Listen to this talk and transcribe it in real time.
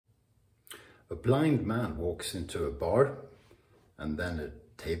A blind man walks into a bar, and then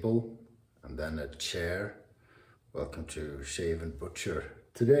a table, and then a chair. Welcome to Shave&Butcher.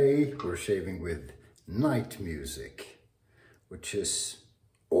 Today we're shaving with night music, which is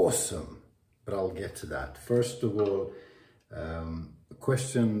awesome, but I'll get to that. First of all, a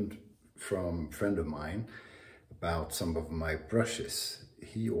question from a friend of mine about some of my brushes.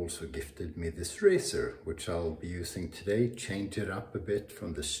 He also gifted me this razor, which I'll be using today. Change it up a bit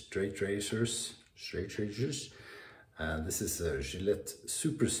from the straight razors. And this is a Gillette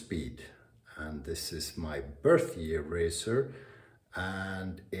Super Speed, and this is my birth year razor,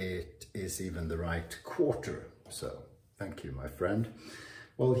 and it is even the right quarter. So thank you, my friend.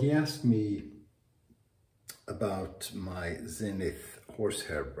 Well, he asked me about my Zenith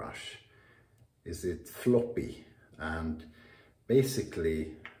horsehair brush. Is it floppy? And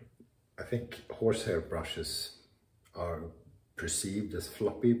basically, I think horsehair brushes are perceived as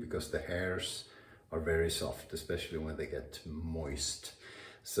floppy because the hairs are very soft, especially when they get moist.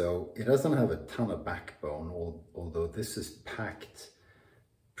 So it doesn't have a ton of backbone, although this is packed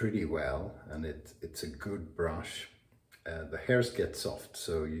pretty well, and it's a good brush. The hairs get soft,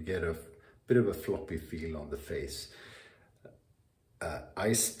 so you get a bit of a floppy feel on the face.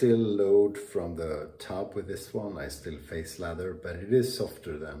 I still load from the tub with this one. I still face lather, but it is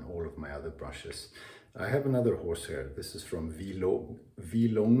softer than all of my other brushes. I have another horsehair. This is from Vlong.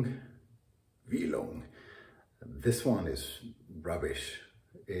 This one is rubbish.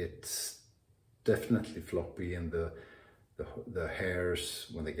 It's definitely floppy, and the hairs,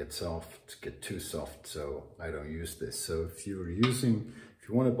 when they get soft, get too soft, so I don't use this. So if you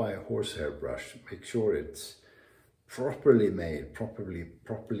want to buy a horsehair brush, make sure it's properly made,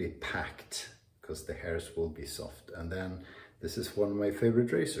 properly packed, because the hairs will be soft. And then this is one of my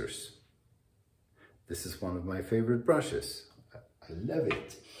favorite razors. This is one of my favorite brushes. I love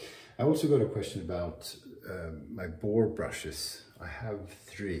it. I also got a question about my boar brushes. I have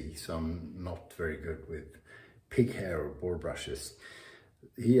 3, so I'm not very good with pig hair or boar brushes.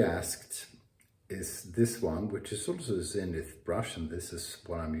 He asked, is this one, which is also a Zenith brush, and this is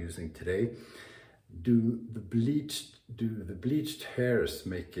what I'm using today, do the bleached hairs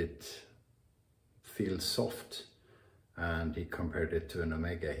make it feel soft? And he compared it to an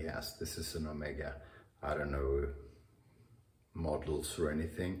Omega. He asked, this is an Omega, I don't know models or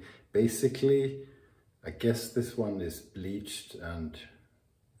anything. Basically, I guess this one is bleached and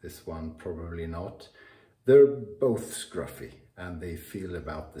this one probably not. They're both scruffy and they feel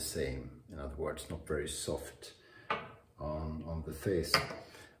about the same. In other words, not very soft on the face.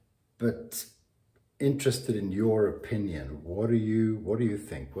 But interested in your opinion. What do you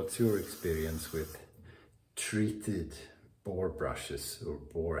think? What's your experience with treated boar brushes or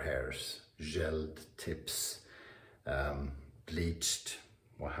boar hairs, gelled tips, bleached,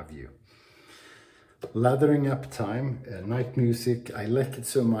 what have you? Lathering up time, night music. I like it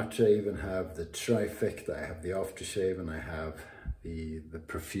so much I even have the trifecta. I have the aftershave and I have the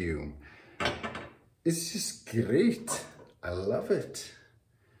perfume. It's just great. I love it.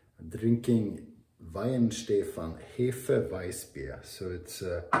 I'm drinking Weihenstephan Hefe Weissbier. So it's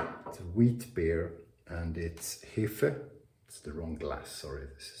a wheat beer and it's Hefe. It's the wrong glass, sorry.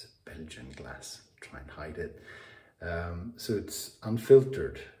 This is a Belgian glass. Try and hide it. So it's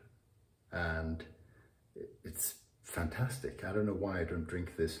unfiltered and it's fantastic. I don't know why I don't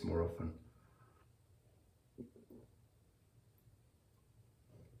drink this more often.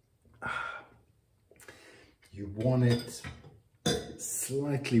 You want it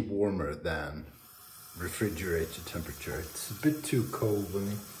slightly warmer than refrigerator temperature. It's a bit too cold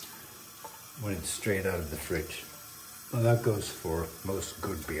when it's straight out of the fridge. Well, that goes for most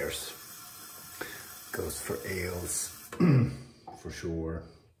good beers. Goes for ales, for sure.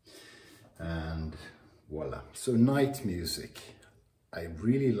 And voila. So night music. I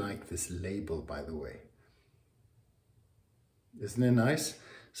really like this label, by the way. Isn't it nice?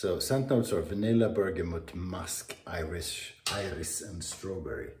 So scent notes are vanilla, bergamot, musk, iris, and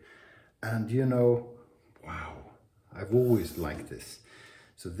strawberry. And you know, wow, I've always liked this.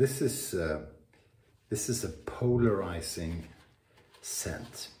 So this is a polarizing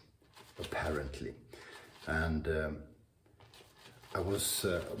scent, apparently. And I was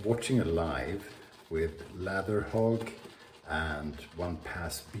watching a live with Latherhog and One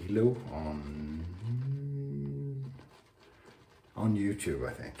Pass Below on YouTube,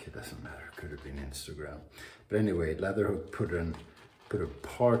 I think. It doesn't matter, it could have been Instagram. But anyway, Latherhog put a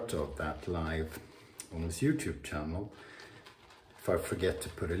part of that live on his YouTube channel. If I forget to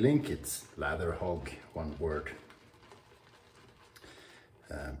put a link, it's Latherhog, one word.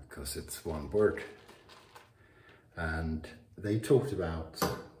 Because it's one word. And they talked about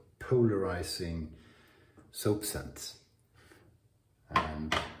polarizing soap scents.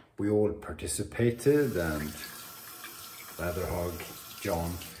 And we all participated, and Latherhog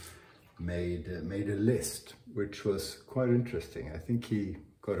John made a list, which was quite interesting. I think he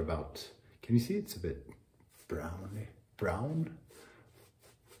got about, can you see it's a bit brown?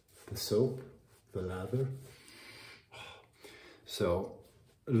 The soap, the lather. So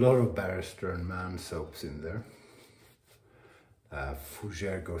a lot of Barrister and Man soaps in there.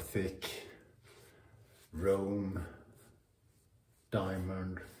 Fougere Gothic, Rome,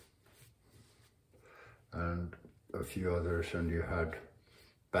 Diamond, and a few others, and you had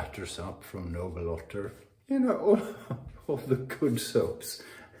Batters Up from Noble Otter. You know, all the good soaps,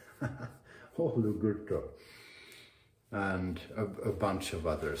 all the good stuff, and a bunch of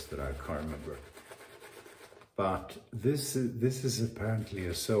others that I can't remember. But this is apparently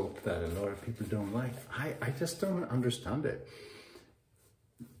a soap that a lot of people don't like. I just don't understand it.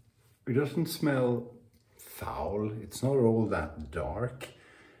 It doesn't smell foul. It's not all that dark.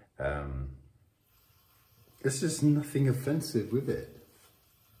 There's just nothing offensive with it.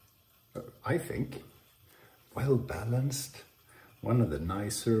 I think well balanced. One of the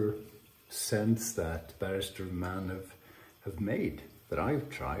nicer scents that Barrister and Man have made that I've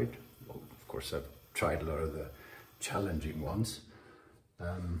tried. Well, of course, I've tried a lot of the challenging ones.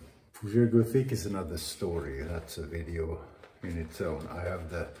 Fougere Gothic is another story. That's a video in its own. I have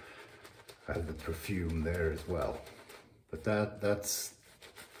the perfume there as well, but that's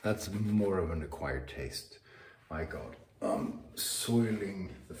more of an acquired taste. My God, I'm soiling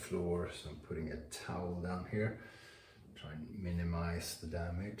the floor, so I'm putting a towel down here, try and minimize the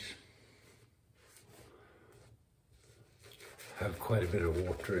damage. I have quite a bit of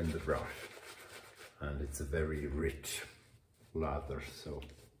water in the brush, and it's a very rich lather, so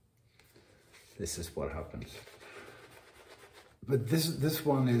this is what happens. But this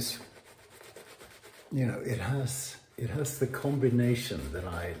one is, you know, it has the combination that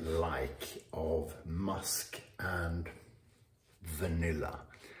I like of musk and vanilla.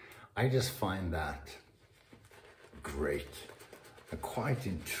 I just find that great and quite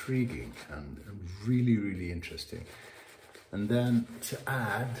intriguing and really, really interesting. And then to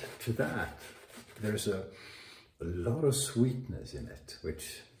add to that, there's a lot of sweetness in it,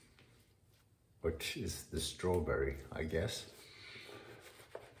 which is the strawberry, I guess.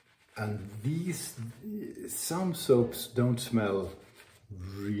 And some soaps don't smell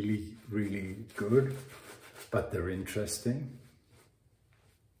really, really good, but they're interesting.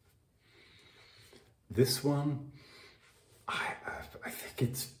 This one, I think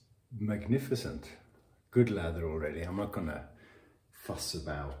it's magnificent. Good lather already. I'm not gonna fuss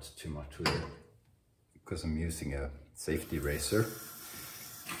about too much with it because I'm using a safety razor.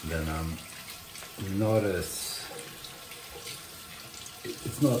 Then I'm not as,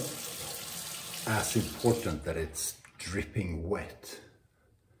 it's not as important that it's dripping wet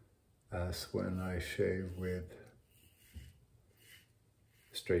as when I shave with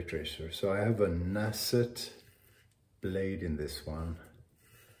straight razor. So I have a Nasset blade in this one.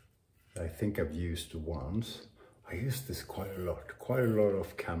 I think I've used once. I use this quite a lot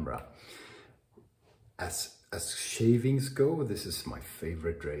off camera. As shavings go, this is my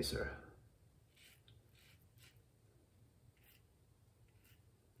favorite razor.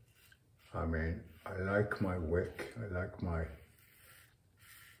 I mean, I like my wick, I like my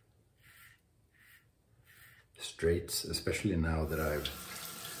straights, especially now that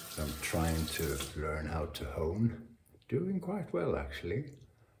I'm trying to learn how to hone. Doing quite well, actually.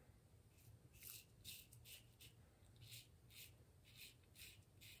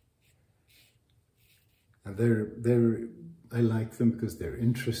 And I like them because they're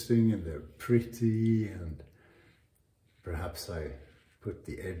interesting and they're pretty, and perhaps I put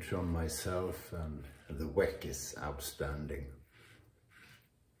the edge on myself, and the wick is outstanding.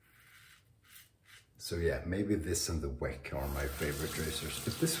 So yeah, maybe this and the wick are my favorite razors,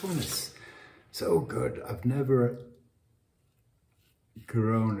 but this one is so good. I've never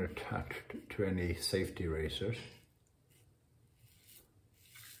grown attached to any safety razors.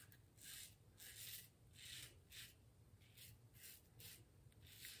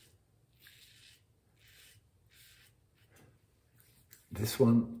 This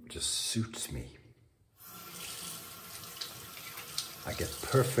one just suits me. I get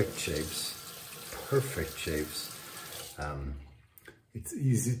perfect shaves, perfect shaves. It's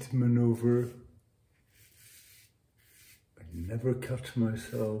easy to maneuver. I never cut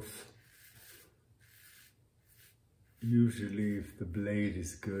myself. Usually if the blade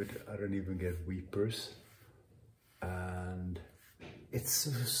is good, I don't even get weepers. And it's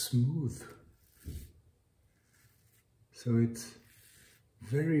so smooth. So it's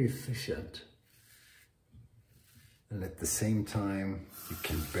very efficient. And at the same time, you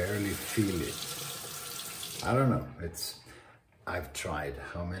can barely feel it. I don't know, I've tried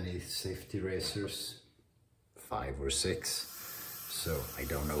how many safety razors? 5 or 6. So I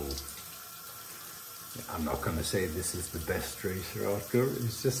don't know. I'm not gonna say this is the best razor out there.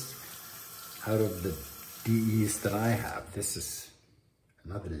 It's just out of the DEs that I have, this is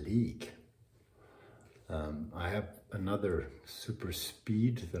another league. I have another super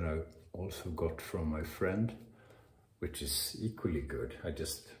speed that I also got from my friend, which is equally good. I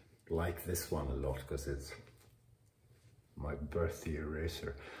just like this one a lot because it's my birthday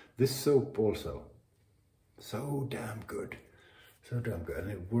eraser. This soap also, so damn good. So damn good.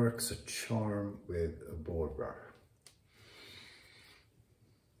 And it works a charm with a board brush.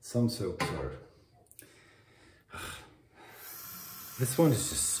 Some soaps are... This one is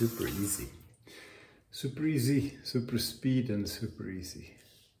just super easy. Super easy, super speed and super easy.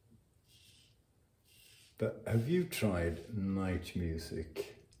 But have you tried night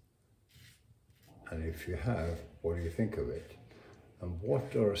music? And if you have, what do you think of it? And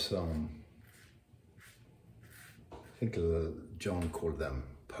what are some, I think John called them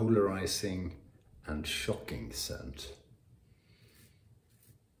polarizing and shocking scent.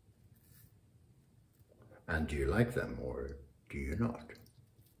 And do you like them or do you not?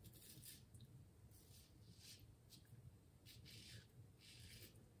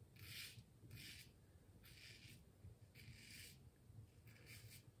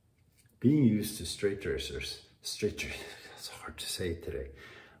 Being used to straight razors, it's hard to say today.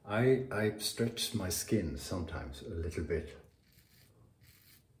 I stretch my skin sometimes a little bit,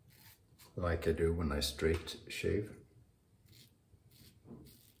 like I do when I straight shave.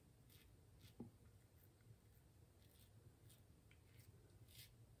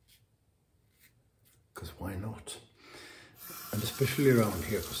 Because why not? And especially around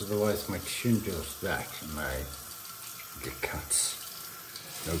here, because otherwise my chin goes back and I get cuts.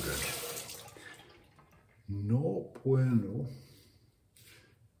 No good. No bueno.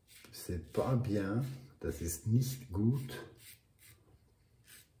 C'est pas bien. Das ist nicht gut.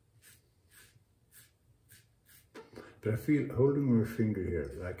 But I feel holding my finger here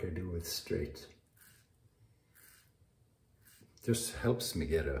like I do with straight just helps me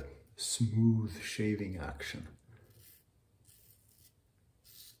get a smooth shaving action.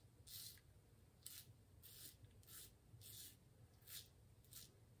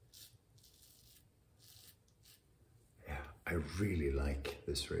 Yeah, I really like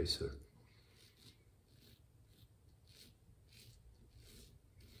this razor.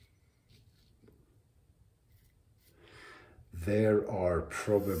 There are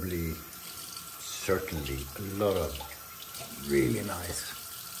probably, certainly, a lot of really nice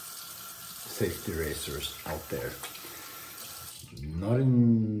safety razors out there. Not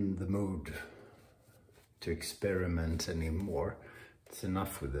in the mood to experiment anymore. It's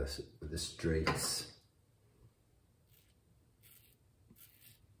enough with the straights.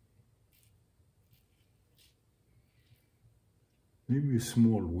 Maybe a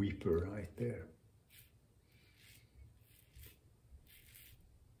small weeper right there.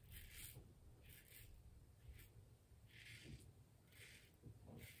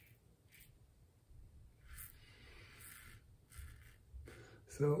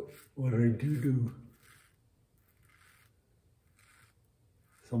 So what I do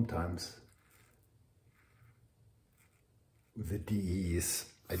sometimes with the DEs,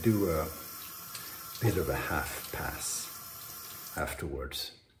 I do a bit of a half pass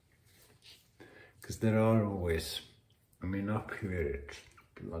afterwards. Because there are always, I mean, up here it's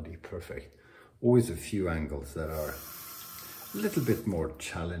bloody perfect. Always a few angles that are a little bit more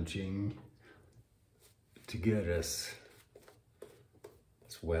challenging to get as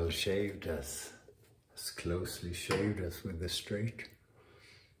well shaved, as closely shaved as with the straight.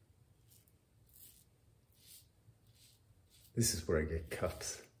 This is where I get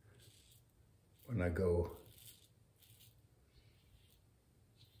cuts when I go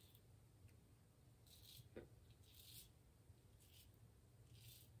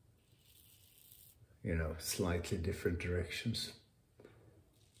slightly different directions.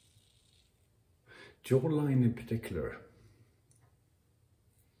 Jawline in particular.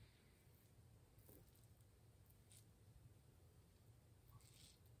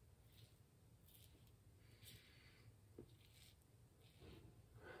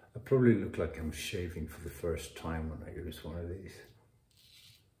 I probably look like I'm shaving for the first time when I use one of these.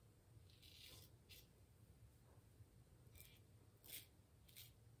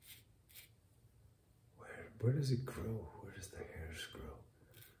 Where does it grow? Where does the hairs grow?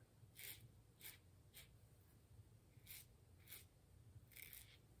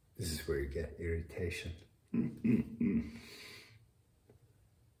 This is where you get irritation.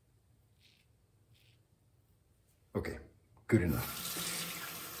 Okay, good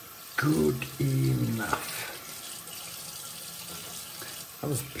enough. Good enough. That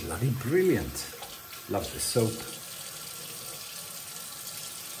was bloody brilliant. Love the soap.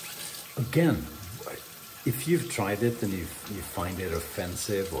 Again, if you've tried it and you find it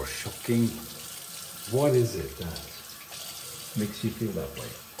offensive or shocking, what is it that makes you feel that way?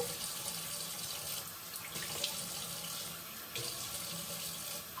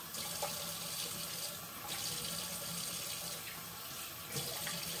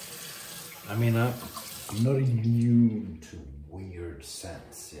 I mean, I'm not immune to weird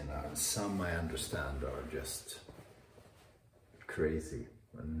scents, you know. Some I understand are just crazy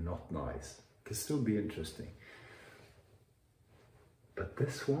and not nice. Could still be interesting. But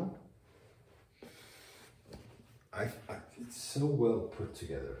this one, it's so well put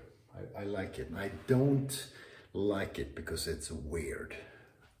together. I like it. And I don't like it because it's weird.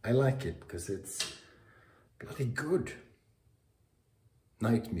 I like it because it's bloody good.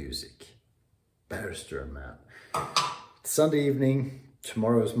 Night music. Barrister man. It's Sunday evening,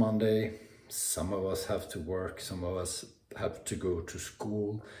 tomorrow's Monday. Some of us have to work, some of us have to go to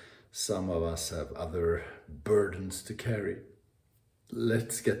school, some of us have other burdens to carry.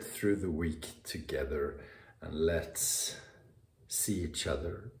 Let's get through the week together and let's see each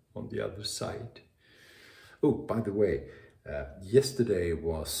other on the other side. Oh, by the way, yesterday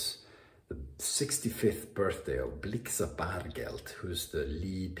was the 65th birthday of Blixa Bargeld, who's the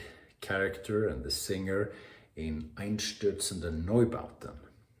lead character and the singer in Einstürzende Neubauten,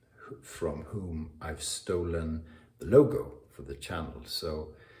 from whom I've stolen the logo for the channel.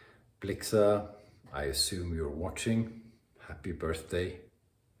 So Blixa, I assume you're watching. Happy birthday,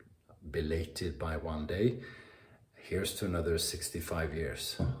 belated by one day. Here's to another 65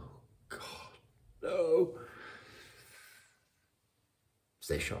 years. Oh God, no.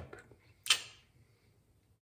 Stay sharp.